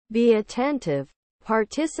Be attentive.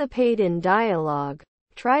 Participate in dialogue.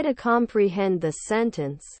 Try to comprehend the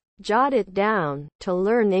sentence. Jot it down to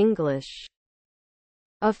learn English.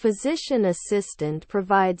 A physician assistant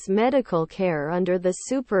provides medical care under the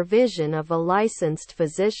supervision of a licensed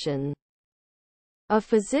physician. A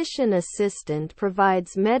physician assistant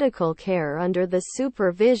provides medical care under the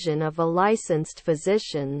supervision of a licensed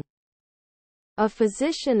physician. A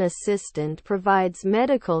physician assistant provides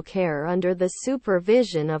medical care under the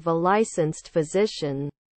supervision of a licensed physician.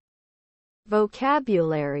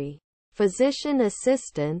 Vocabulary: physician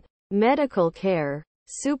assistant, medical care,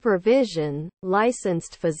 supervision,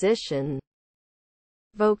 licensed physician.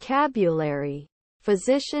 Vocabulary: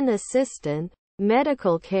 physician assistant,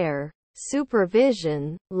 medical care,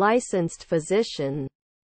 supervision, licensed physician.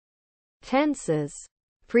 Tenses: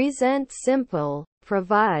 present simple,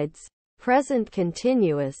 provides, present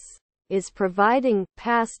continuous, is providing,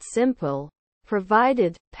 past simple,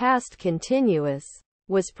 provided, past continuous,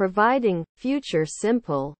 was providing, future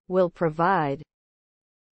simple, will provide.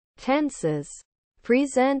 Tenses: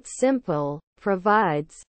 present simple,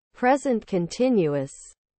 provides, present continuous,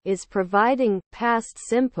 is providing, past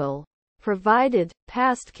simple, provided,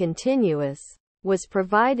 past continuous, was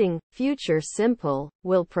providing, future simple,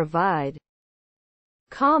 will provide.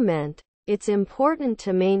 Comment: it's important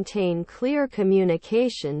to maintain clear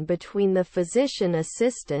communication between the physician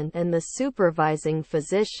assistant and the supervising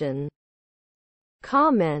physician.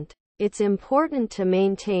 Comment: it's important to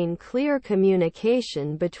maintain clear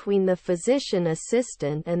communication between the physician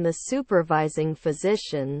assistant and the supervising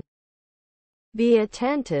physician. Be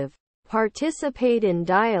attentive. Participate in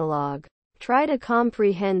dialogue. Try to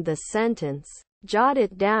comprehend the sentence. Jot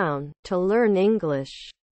it down to learn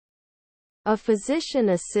English. A physician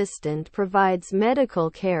assistant provides medical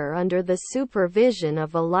care under the supervision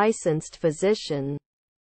of a licensed physician.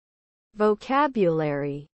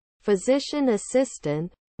 Vocabulary: physician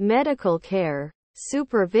assistant, medical care,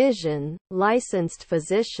 supervision, licensed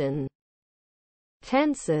physician.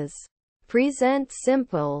 Tenses: present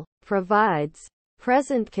simple, provides,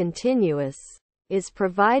 present continuous, is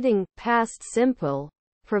providing, past simple,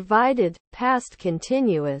 provided, past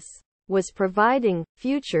continuous, was providing,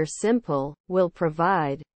 future simple, will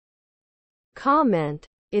provide. Comment: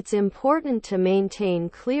 it's important to maintain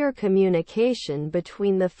clear communication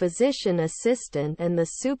between the physician assistant and the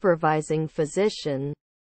supervising physician.